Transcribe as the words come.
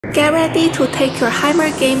Get ready to take your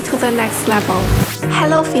Heimer game to the next level.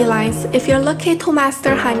 Hello felines, if you're looking to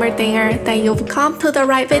master Heimerdinger, then you've come to the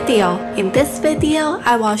right video. In this video,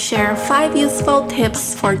 I will share 5 useful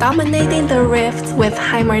tips for dominating the rift with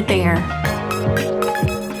Heimerdinger.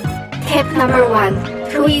 Tip number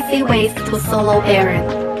 1. 2 easy ways to solo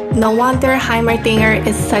Baron. No wonder Heimerdinger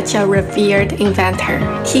is such a revered inventor.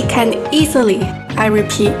 He can easily, I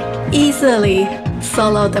repeat, easily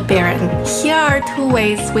solo the Baron. Here are 2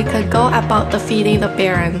 ways we could go about defeating the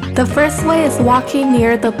Baron. The first way is walking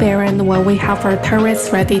near the Baron when we have our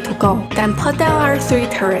turrets ready to go. Then put down our 3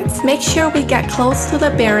 turrets. Make sure we get close to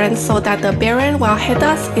the Baron so that the Baron will hit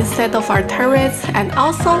us instead of our turrets, and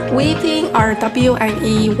also weaving our W and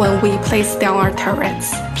E when we place down our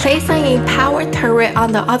turrets. Place an empowered turret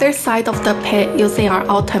on the other side of the pit using our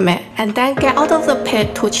ultimate, and then get out of the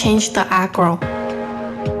pit to change the aggro.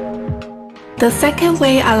 The second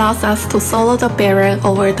way allows us to solo the Baron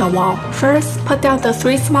over the wall. First, put down the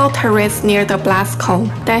 3 small turrets near the blast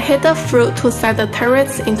cone. Then hit the fruit to set the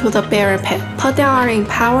turrets into the Baron pit. Put down our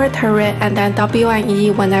empowered turret and then W and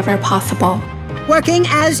E whenever possible. Working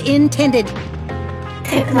as intended.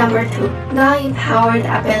 Tip number 2. Non-empowered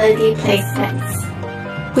ability placements.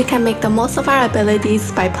 We can make the most of our abilities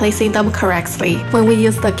by placing them correctly. When we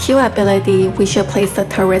use the Q ability, we should place the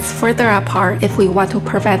turrets further apart if we want to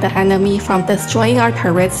prevent the enemy from destroying our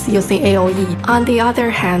turrets using AoE. On the other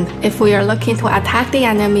hand, if we are looking to attack the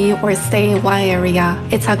enemy or stay in one area,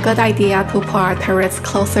 it's a good idea to put our turrets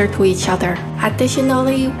closer to each other.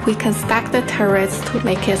 Additionally, we can stack the turrets to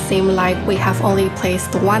make it seem like we have only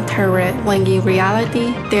placed 1 turret when in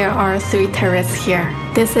reality, there are 3 turrets here.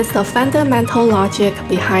 This is the fundamental logic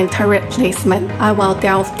behind turret placement. I will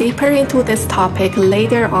delve deeper into this topic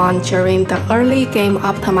later on during the early game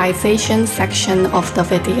optimization section of the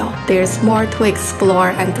video. There's more to explore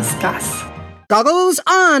and discuss. Goggles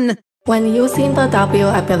on! When using the W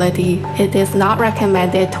ability, it is not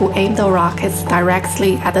recommended to aim the rockets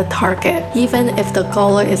directly at the target, even if the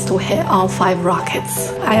goal is to hit all 5 rockets.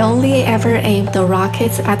 I only ever aim the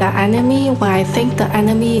rockets at the enemy when I think the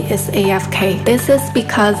enemy is AFK. This is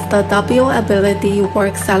because the W ability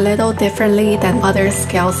works a little differently than other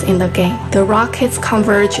skills in the game. The rockets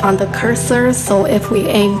converge on the cursor, so if we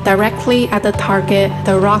aim directly at the target,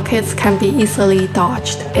 the rockets can be easily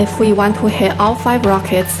dodged. If we want to hit all 5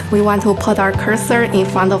 rockets, we want to put our cursor in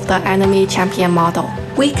front of the enemy champion model.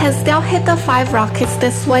 We can still hit the 5 rockets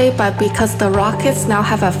this way, but because the rockets now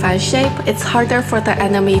have a fan shape, it's harder for the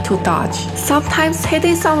enemy to dodge. Sometimes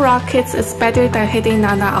hitting some rockets is better than hitting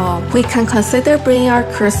none at all. We can consider bringing our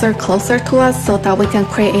cursor closer to us so that we can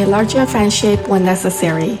create a larger fan shape when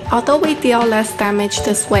necessary. Although we deal less damage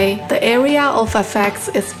this way, the area of effects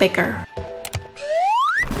is bigger.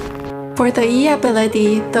 For the E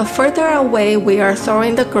ability, the further away we are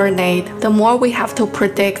throwing the grenade, the more we have to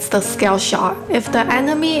predict the scale shot. If the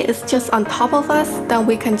enemy is just on top of us, then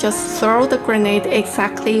we can just throw the grenade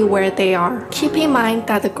exactly where they are. Keep in mind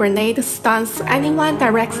that the grenade stuns anyone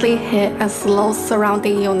directly hit and slows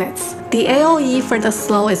surrounding units. The AoE for the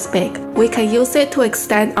slow is big. We can use it to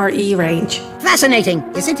extend our E range. Fascinating,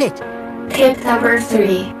 isn't it? Tip number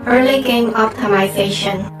 3. Early game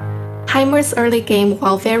optimization. Heimer's early game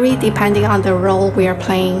will vary depending on the role we are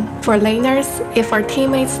playing. For laners, if our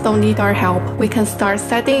teammates don't need our help, we can start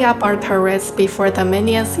setting up our turrets before the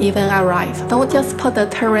minions even arrive. Don't just put the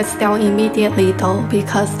turrets down immediately though,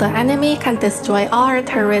 because the enemy can destroy all our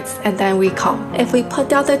turrets and then recall. If we put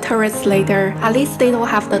down the turrets later, at least they don't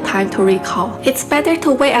have the time to recall. It's better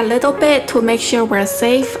to wait a little bit to make sure we're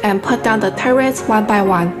safe and put down the turrets one by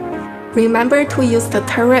one. Remember to use the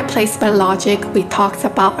turret placement logic we talked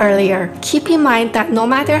about earlier. Keep in mind that no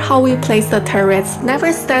matter how we place the turrets,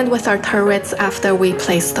 never stand with our turrets after we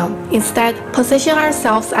place them. Instead, position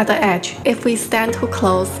ourselves at the edge. If we stand too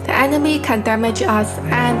close, the enemy can damage us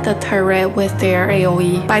and the turret with their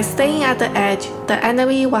AoE. By staying at the edge, the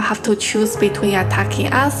enemy will have to choose between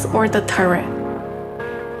attacking us or the turret.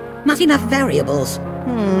 Not enough variables.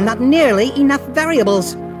 Not nearly enough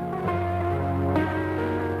variables.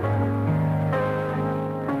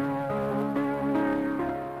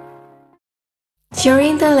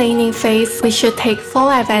 During the laning phase, we should take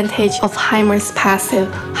full advantage of Heimer's passive.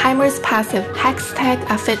 Heimer's passive, Hextech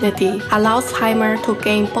Affinity, allows Heimer to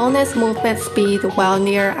gain bonus movement speed while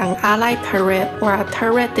near an allied turret or a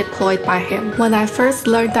turret deployed by him. When I first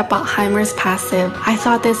learned about Heimer's passive, I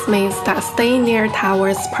thought this means that staying near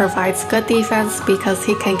towers provides good defense because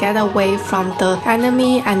he can get away from the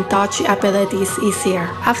enemy and dodge abilities easier.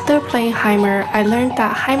 After playing Heimer, I learned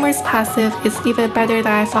that Heimer's passive is even better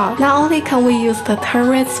than I thought. Not only can we use the the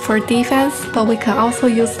turrets for defense, but we can also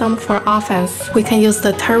use them for offense. We can use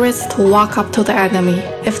the turrets to walk up to the enemy.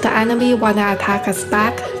 If the enemy wanna attack us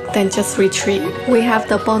back, then just retreat. We have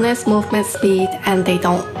the bonus movement speed and they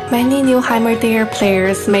don't. Many new Heimerdinger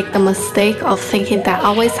players make the mistake of thinking that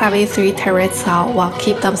always having 3 turrets out will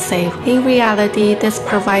keep them safe. In reality, this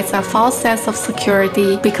provides a false sense of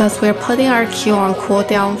security because we're putting our Q on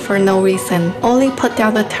cooldown for no reason. Only put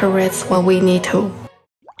down the turrets when we need to.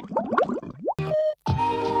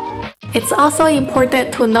 It's also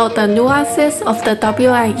important to note the nuances of the W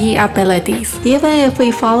and E abilities. Even if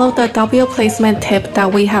we follow the W placement tip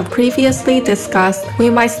that we have previously discussed, we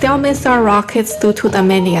might still miss our rockets due to the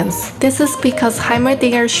minions. This is because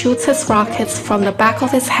Heimerdinger shoots his rockets from the back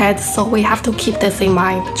of his head, so we have to keep this in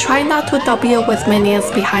mind. Try not to W with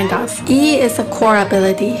minions behind us. E is a core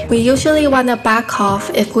ability. We usually want to back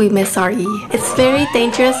off if we miss our E. It's very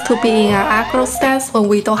dangerous to be in an aggro stance when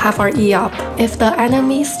we don't have our E up. If the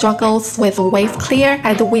enemy struggles with wave clear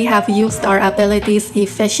and we have used our abilities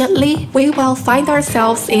efficiently, we will find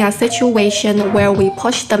ourselves in a situation where we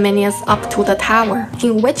push the minions up to the tower,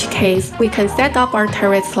 in which case we can set up our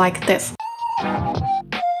turrets like this.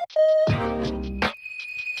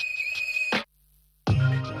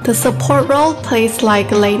 The support role plays like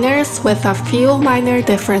laners with a few minor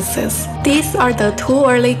differences. These are the 2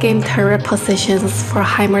 early game turret positions for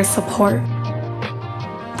Heimer support.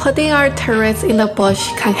 Putting our turrets in the bush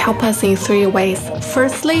can help us in 3 ways.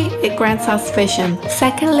 Firstly, it grants us vision.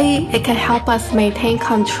 Secondly, it can help us maintain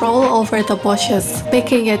control over the bushes,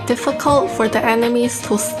 making it difficult for the enemies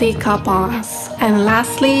to sneak up on us. And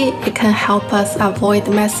lastly, it can help us avoid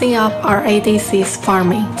messing up our ADC's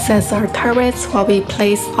farming, since our turrets will be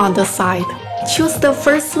placed on the side. Choose the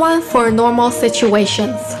first one for normal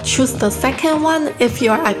situations. Choose the second one if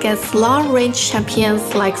you're against long-range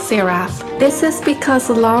champions like Seraph. This is because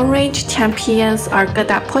long-range champions are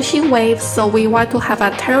good at pushing waves, so we want to have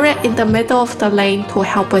a turret in the middle of the lane to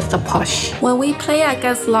help with the push. When we play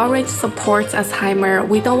against long-range supports as Heimer,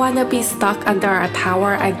 we don't want to be stuck under a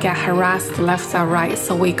tower and get harassed left and right,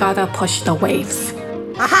 so we gotta push the waves.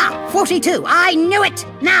 Aha! 42! I knew it!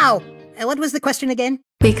 Now! What was the question again?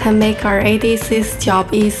 We can make our ADC's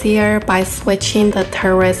job easier by switching the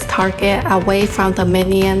turret's target away from the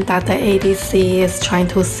minion that the ADC is trying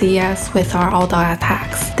to CS with our auto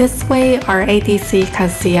attacks. This way, our ADC can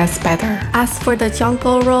CS better. As for the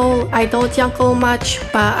jungle role, I don't jungle much,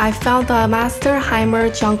 but I found a Master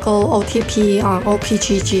Heimer jungle OTP on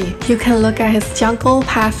OPGG. You can look at his jungle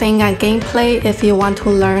pathing and gameplay if you want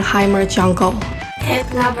to learn Heimer jungle. Tip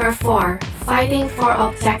number 4. Fighting for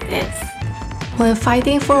objectives. When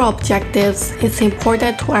fighting for objectives, it's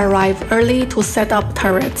important to arrive early to set up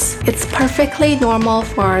turrets. It's perfectly normal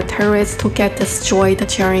for our turrets to get destroyed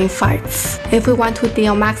during fights. If we want to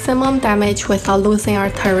deal maximum damage without losing our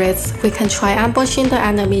turrets, we can try ambushing the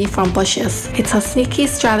enemy from bushes. It's a sneaky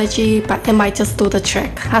strategy, but it might just do the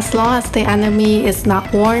trick. As long as the enemy is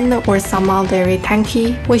not worn or somehow very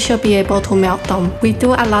tanky, we should be able to melt them. We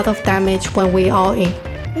do a lot of damage when we all in.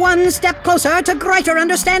 One step closer to greater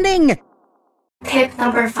understanding! Tip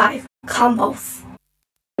number 5. Combos.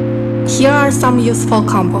 Here are some useful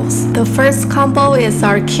combos. The first combo is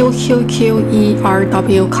our QQQERW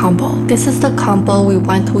combo. This is the combo we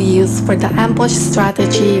want to use for the ambush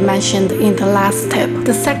strategy mentioned in the last tip.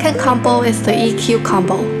 The second combo is the EQ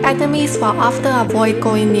combo. Enemies will often avoid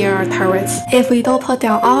going near our turrets. If we don't put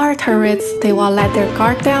down all our turrets, they will let their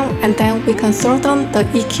guard down and then we can throw them the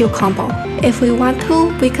EQ combo. If we want to,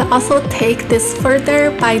 we can also take this further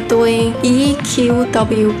by doing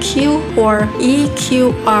EQWQ or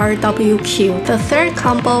EQRWQ. The third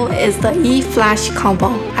combo is the E-Flash combo.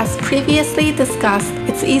 As previously discussed,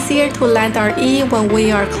 it's easier to land our E when we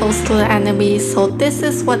are close to the enemy, so this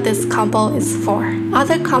is what this combo is for.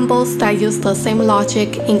 Other combos that use the same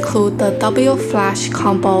logic include the W-Flash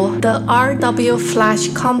combo, the RW-Flash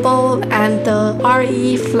combo, and the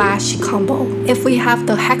RE-Flash combo. If we have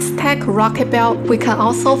the Hextech rocket belt, we can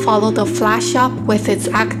also follow the flash up with its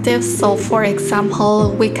active, so for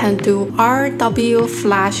example, we can do RW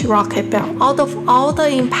Flash rocket belt. Out of all the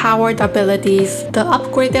empowered abilities, the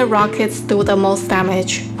upgraded rockets do the most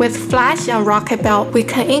damage. With Flash and Rocket Belt, we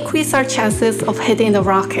can increase our chances of hitting the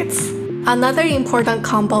rockets. Another important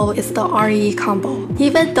combo is the RE combo.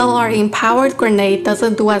 Even though our empowered grenade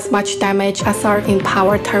doesn't do as much damage as our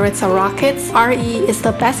empowered turrets or rockets, RE is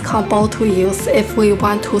the best combo to use if we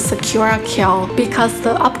want to secure a kill because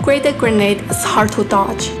the upgraded grenade is hard to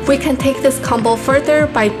dodge. We can take this combo further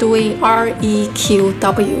by doing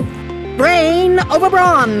REQW. Brain over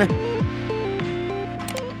brawn!